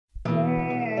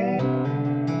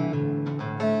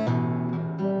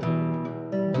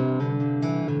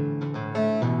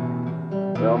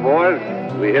boys,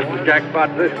 we hit the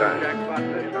jackpot this time.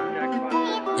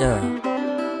 Yeah.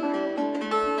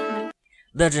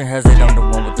 Legend has it, I'm the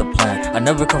one with the plan. I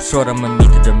never come short, I'ma meet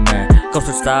the demand. Come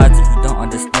switch sides if you don't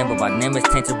understand, but my name is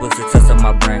tainted with success on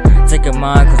my brain. Take it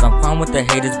mine, cause I'm fine with the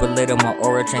haters, but later my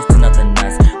aura changed to nothing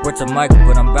nice. Word to Mike,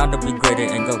 but I'm bound to be greater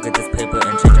and go get this paper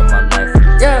and change up my life.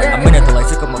 I'm in it, the like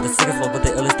Sicko Mode, the sickest love with the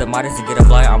illest, the Midas to get a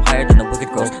flyer. I'm higher than the wicked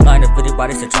ghost. Lying to 50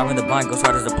 bodies to charm in the blind, ghost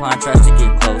riders applying trash to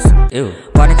get close. Ew.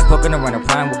 Body spoken around a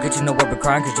prying will get you nowhere but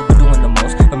crying, cause you be doing the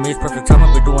most. For me it's perfect time,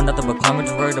 I'll be doing nothing but climbing.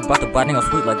 Just worried about the body, I'm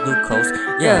sweet like glucose.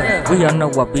 Yeah, we all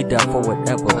know I'll be down for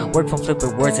whatever. Work from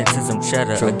flipping words into some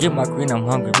cheddar. So I get my green, I'm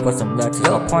hungry for some lettuce.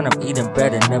 My point, I'm eating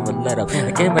better, never let up.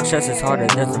 The game of chess is harder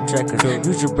than some checkers.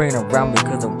 Use your brain around me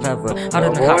cause I'm clever. Out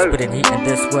in the house, spitting heat in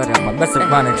this sweater. My mess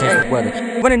around and change the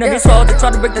weather. Running on these halls, they try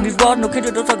to break down these walls. No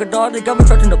kindred, don't talk a dog, they got me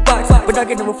trapped in the box. But I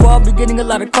get never fall, be getting a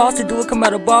lot of calls to do it, come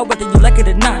out of ball, whether you like it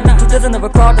or not. Truth doesn't never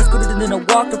crawl, that's good than a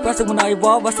walk. The faster when I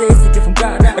evolve, I say it's a gift from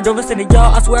God. I don't listen to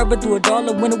y'all, I swear I've been through it all.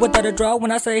 I'm winning without a draw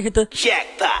when I say hit the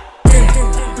jackpot.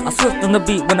 I'm swift on the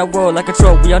beat when I roll like a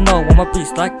troll. We all know I'm a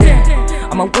beast like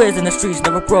that. I'm a whiz in the streets,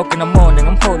 never broke in the morning.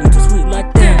 I'm holy, too sweet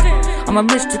like that. I'm a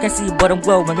mist you can see, but I'm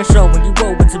glowing and show when you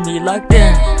roll into me like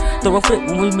that. Throw a flip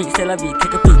when we meet, say la vie,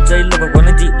 take a peek. Jay Lovett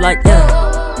running deep like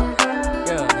yeah.